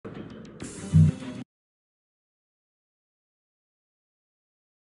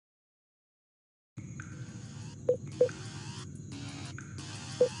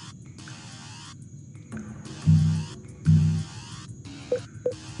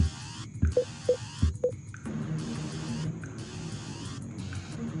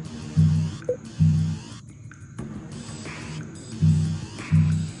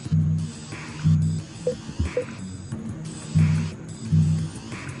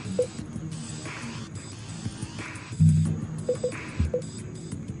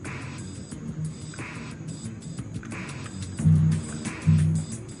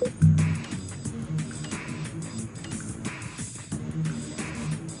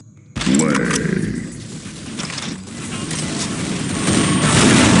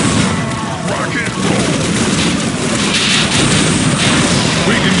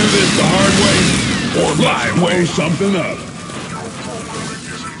Let's blow something up.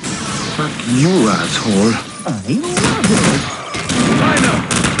 Fuck you, asshole. I love it. Line up.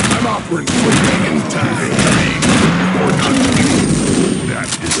 I'm offering quick in time. Or not.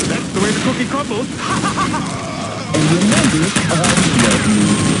 That's the way the cookie crumbles. And remember, I love you.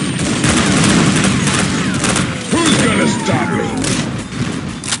 Who's gonna stop me?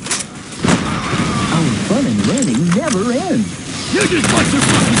 Our fun and learning never ends. You just want your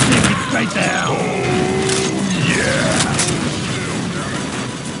fucking ticket straight to hell. Oh, yeah.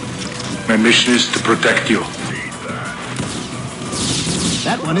 My mission is to protect you.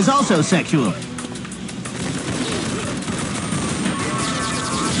 That one is also sexual.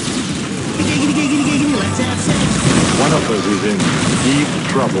 Let's have sex. One of us is in deep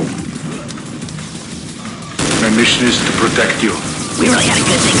trouble. My mission is to protect you. We really had a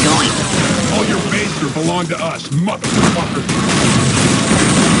good thing going. All your bases belong to us, motherfucker.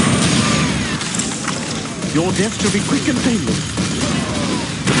 Your death shall be quick and painless.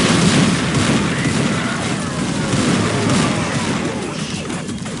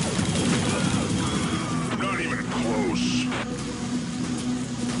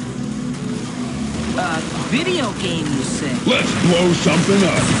 Video game, you say? Let's blow something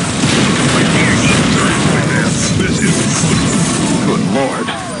up. Seriously, man, this isn't funny. Good Lord.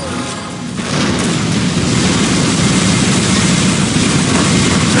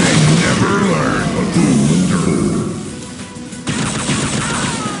 They never learn.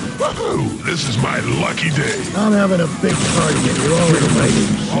 Woohoo! This is my lucky day. I'm having a big party and you're all invited.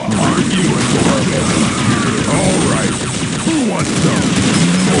 Aren't you adorable? All right. Who wants some?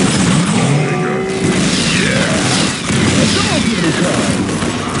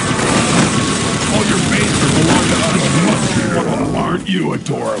 All your bases belong to us. Aren't you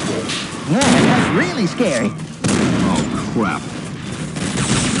adorable? Yeah, that's really scary. Oh, crap.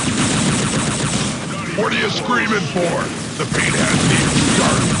 What are you screaming for? The pain hasn't even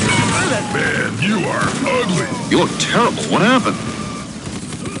started. Man, you are ugly. You look terrible. What happened?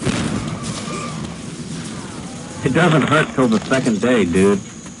 It doesn't hurt till the second day, dude.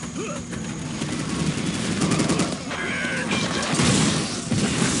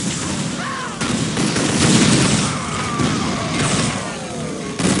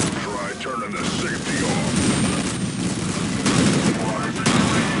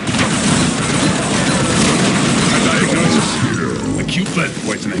 Lead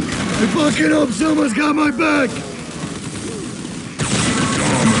poisoning. I fucking hope someone's got my back!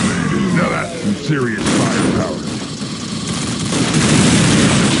 Dominated. Now that's some serious firepower.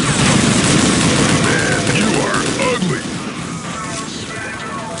 Man, you are ugly.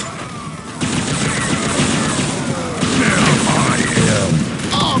 Now I am.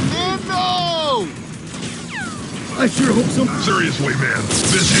 Oh man, no! I sure hope some... Seriously, man,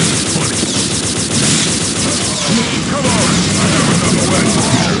 this isn't funny. Come on, I have another one.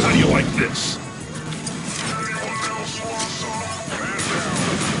 How do you like this?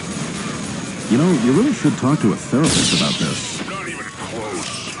 You know, you really should talk to a therapist about this. Not even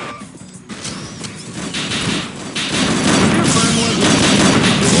close.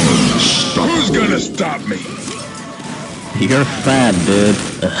 Who's gonna stop me? You're fat, dude.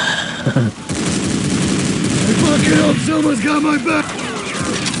 I fucking hope someone's got my back!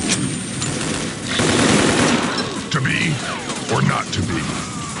 To be or not to be?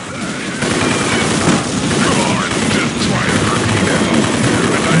 Come on, just try to hurt me now.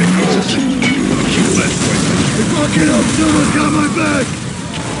 A diagnosis. Acute lead poisoning. I fucking hope someone's got my back!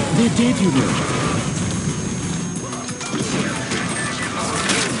 They're dead, you know.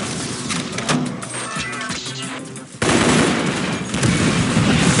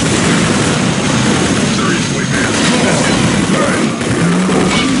 Seriously, man.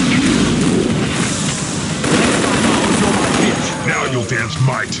 Now you'll dance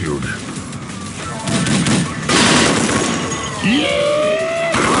my tune. Yeah!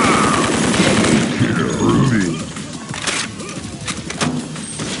 Rudy.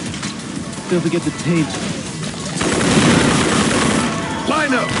 Don't forget the tapes.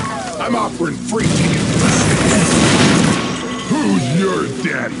 Line up! I'm offering free tickets. Who's your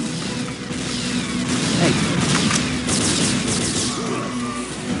daddy? Hey.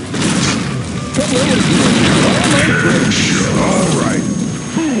 All right.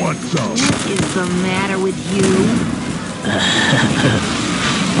 Who wants some? What is the matter with you? I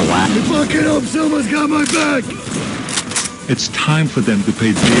fucking hope someone's got my back! It's time for them to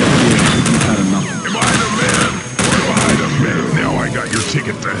pay dear. You've had enough. Am I the man? Or am I the man? Now I got your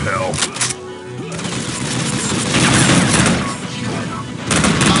ticket to hell.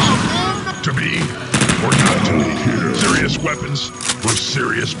 To be or not to be? Serious weapons for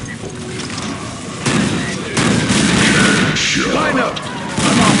serious people. Line up!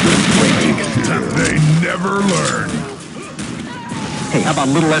 I'm off this waiting time. They never learn. Hey, how about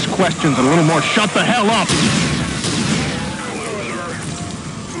a little less questions and a little more shut the hell up?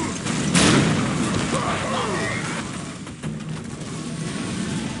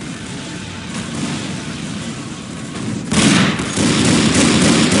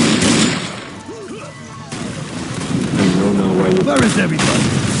 Where is everybody?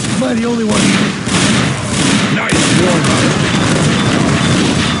 Am I the only one here? Nice warm-up.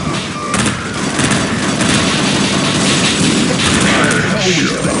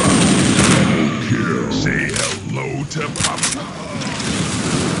 Say hello to Papa.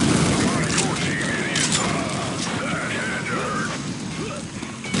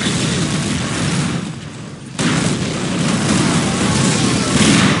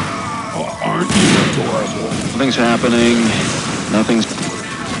 Oh, aren't you adorable? Nothing's happening. Nothing's...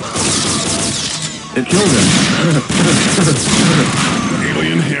 It killed him.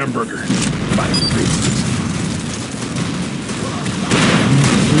 Alien hamburger. My favorite.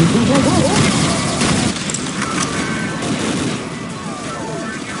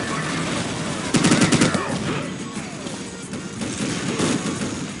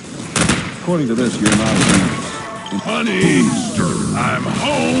 According to this, you're not... Honey, I'm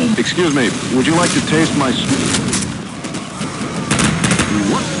home. Excuse me, would you like to taste my...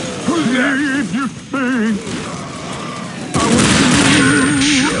 What?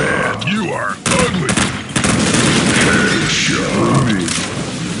 Man, you are ugly.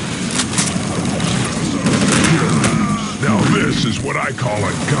 Now this is what I call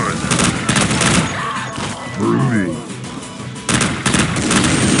a gun. Rudy.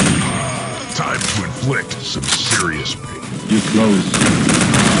 Time to inflict some serious pain. You close.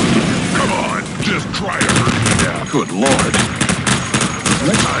 Come on, just try to hurt me now. Good Lord.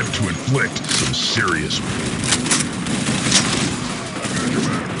 Time to inflict some serious pain.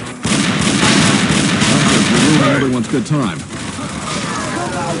 Ruin everyone's good time.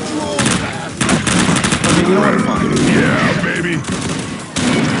 Yeah, baby.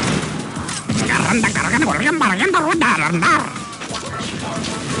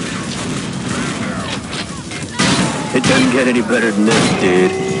 It doesn't get any better than this,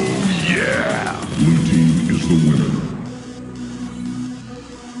 dude.